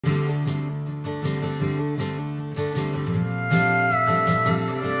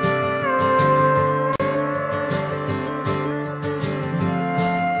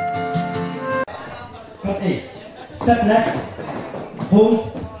step left,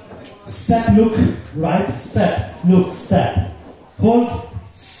 hold, step, look, right, step, look, step, hold,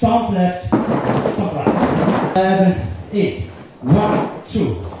 stomp left, stomp right. 7, 8, 1,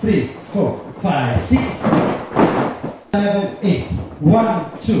 2, 3, 4, 5, 6, 7, 8,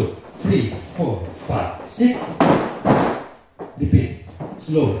 1, 2, 3, 4, 5, 6. Repeat,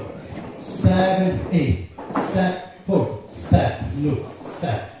 slow. 7, 8, step, hold, step, look,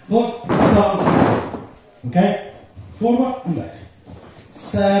 step, hold, stomp, step. Okay? Forward and back.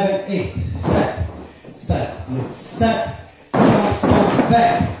 7, 8, step, step, look, step, stomp, stomp,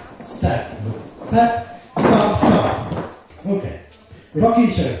 back, step, look, step, stomp, stomp. Okay.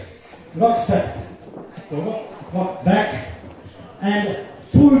 Rocking chair, rock step, forward, rock back, and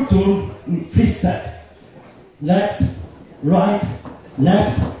full turn in free step. Left, right,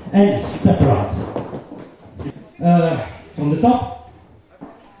 left, and step right. From the top,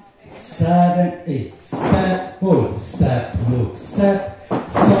 7, 8, step, hold, step, look, step,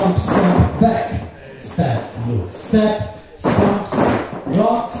 stomp, stomp, back, step, look, step, stomp,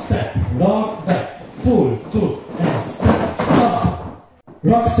 step, rock, back, full turn, and step, stomp.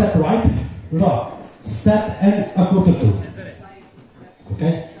 Rock, step, right, rock, step, and a quarter turn.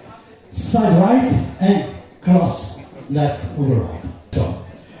 Okay? Side right, and cross, left, over right. So,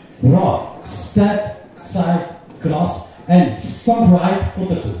 rock, step, side, cross, and stomp right,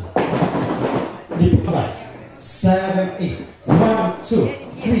 quarter turn. Repeat right. 7, 8, 1, 2,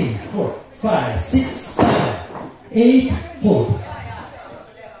 3, 4, 5, 6, 7, 8, hold.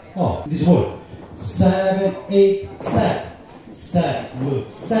 Oh, this hold. 7, 8, step, step,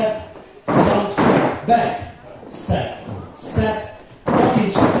 look, step, stomp, step, back, step, step,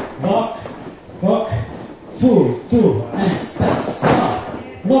 rocking chair, rock, full turn, and step, stop.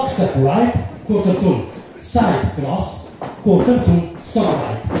 Rock, step, right, quarter turn, side, cross, quarter turn, stomp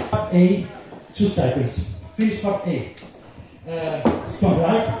right. Part A, 2 seconds. Finish part A. Stomp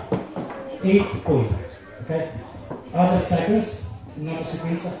right, 8, hold. Okay? Other seconds, another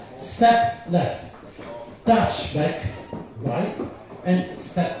sequence. Step left, touch back, right, and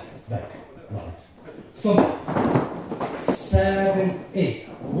step back, right. So, 7, 8,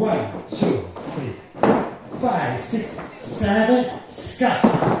 1, 2, 3, 5, 6, 7, scuff.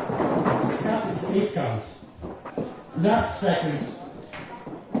 Scuff is 8 count. Last seconds,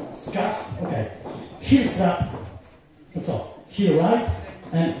 scuff, okay. Heel strap, that's all. Heel right,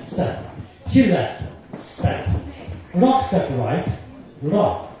 and step. Heel left, step. Rock, step right,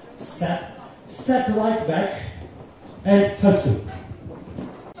 rock, step, step right back, and half two.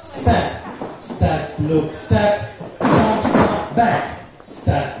 Step, step, look, step, stomp, stomp, back,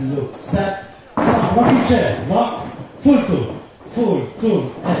 step, look, step, stomp, rocking chair, rock, full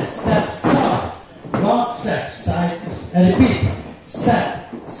turn, and step, stop, rock, step, side, and repeat, step,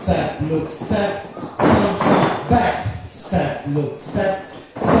 step, look, step, stomp, stomp, back, step, look, step,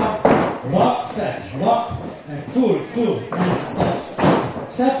 stomp, rock, step, rock, and full turn, and step,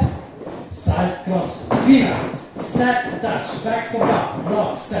 stop, step, side, cross, finger, step, touch, back, step, up,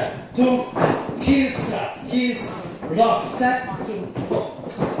 rock, step, two, and heel strap, heels, rock, step, two, go.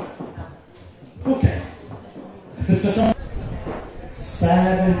 Okay.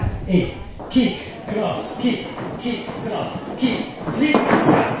 7, 8, kick, cross, kick, cross, kick, flip,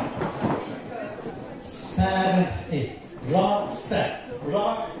 step. 7, 8, rock, step,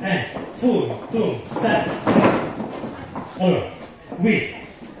 rock, and full turn, step, step. Alright, we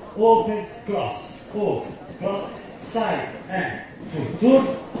open, cross, side, and full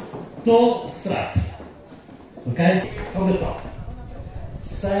turn, toe, strut. Okay, from the top.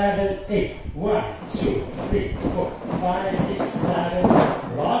 7, 8, 1, 2, 3, 4, 5, 6,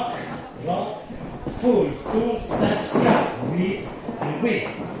 7, rock, full turn, step, scuff, weave,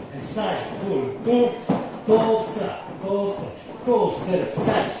 and side, full turn, toe, strut, coaster,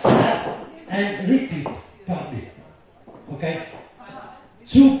 step, and repeat, part B. Okay?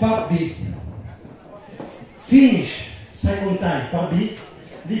 2 part B. Finish, second time, part B,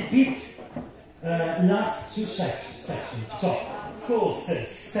 repeat, last 2 sections. So, coaster,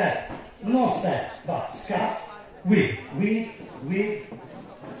 step, no step, but scuff, weave,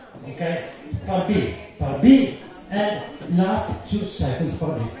 okay, part B, and last 2 seconds,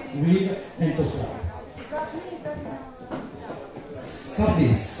 part B, weave and to start. Part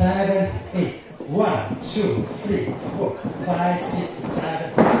B, 7, 8, 1, 2, 3, 4, 5, 6,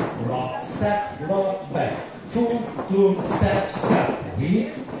 7, rock, step, rock, back, full turn, step, scuff,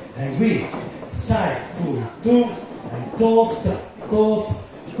 weave, side, full turn, and toast,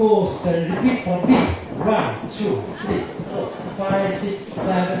 coaster, repeat for B, 1, 2, 3, 4, 5, 6,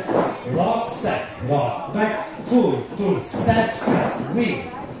 7, rock, step, rock, back, full turn, step, scuff,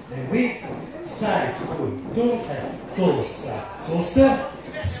 weave, side, full, 2, and toe strap, coaster,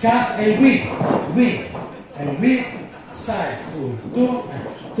 scarf and whip, and whip, side, full, 2,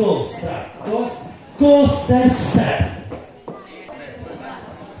 and toe strap, toes, coaster, step.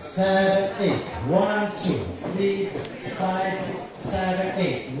 7, 8, 1, 2, 3, 4, 5, 6, 7,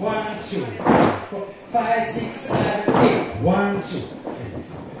 8, 1, 2, 3, 4, 5, 6, 7, 8, 1, 2, 3,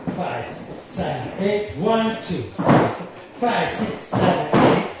 4, 5, 6, 7, 8, 1, 2, 3, 4, 5, 6, 7,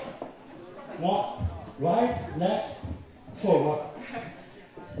 8. Walk, right, left, forward.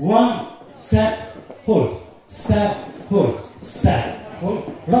 1, step, hold, step, hold,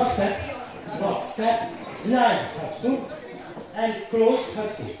 rock step, slide, have to, and close,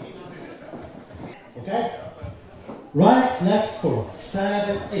 have to. Okay? Right, left, forward.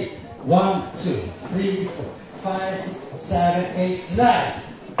 7, 8. 1, 2, 3, 4, 5, 6, 7, 8. Slide.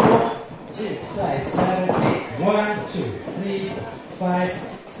 Close, 2, slide. 7, 8. 1, 2, 3, 4, 5, 6,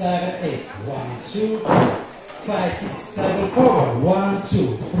 7, 8. 1, 2, 4, 5, 6, 7. Forward. 1,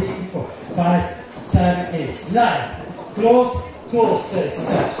 2, 3, 4, 5, 6, 7, 8. Slide. Close, coaster,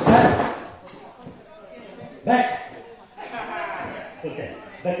 step. Back. Okay,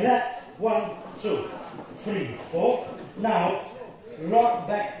 back left, 1, 2, 3, 4. Now, rock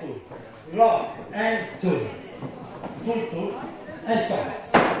back 2, rock and 2, full 2, and stop.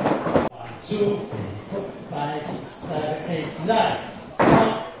 1, 2, 3, 4, 5, 6, 7, 8, slide,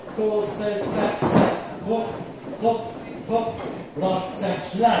 stop, coaster, step, hop, rock, step,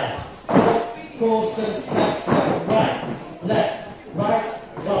 slide, coaster, step, right, left, right,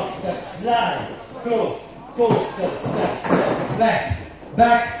 rock, step, slide, close. Coaster, step,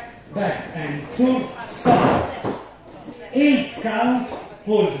 back, and 2, stop. 8 count,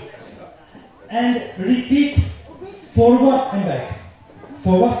 hold. And repeat, forward and back.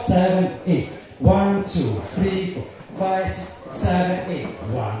 Forward, 7, 8. 1, 2, 3, 4, 5, 6, 7, 8.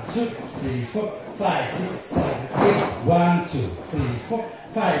 1, 2, 3, 4, 5, 6, 7, 8. 1, 2, 3, 4,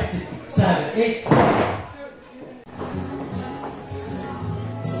 5, 6, 7, 8.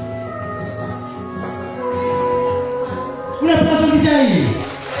 Un applauso di Jay!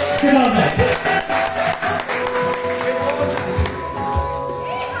 Che vabbè!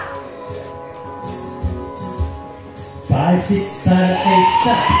 5, 6, 7, 8,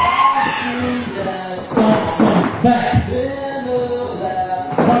 stop, back.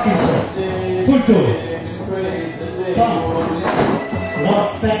 Rocking shot, full toe. Stop. Rock,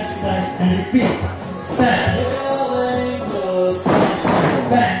 step, side, and repeat. Step,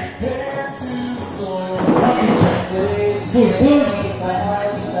 back. Rocking shot. Full pull,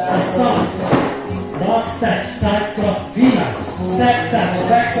 and stop. Rock, step, side, drop, V-line. Step,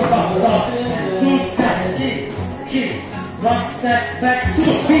 back to top, 2 steps, kick. Rock, step, back, 2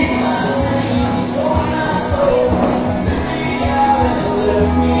 feet.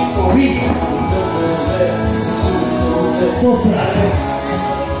 Beat. Full flat.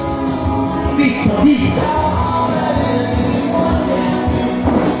 Beat.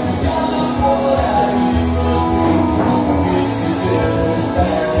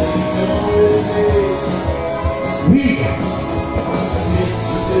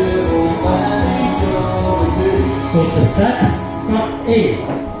 Coaster step, not A.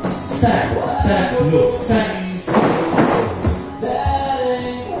 Step, look, step.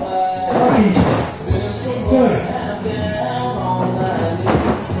 Rocking shot. Turn.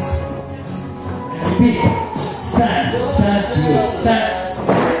 Repeat. Step, look, step.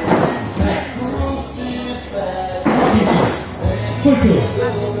 Back. Rocking shot. Full two.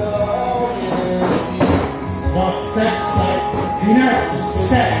 Rock, step, side. Final.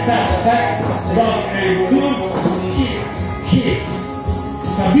 Step, back. Rock and two. Kick.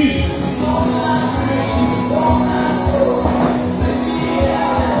 Sabi.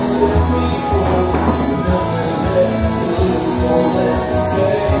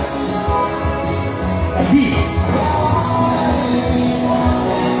 Sabi.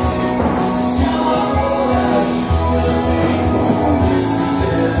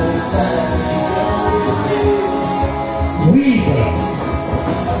 Weaver.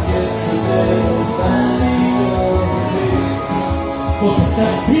 Coaster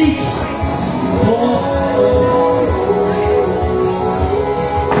step 3, 4,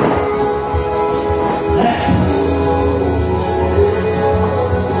 left,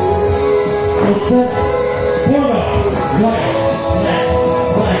 coaster, forward, right, left,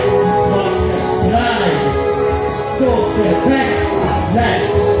 slide, coaster, back, left,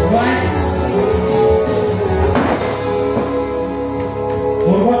 right,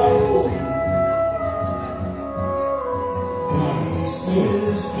 forward.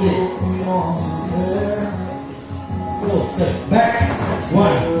 Closer, back,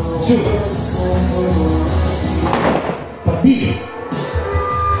 1, 2.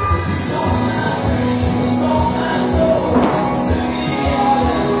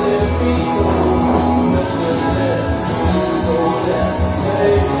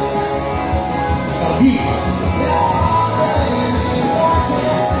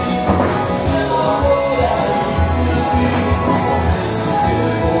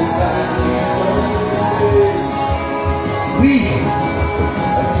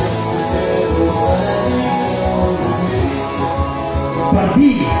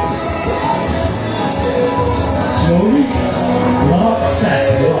 Partì. Slowly. Lock,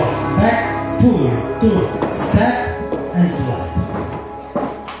 step, lock, back, full, 2,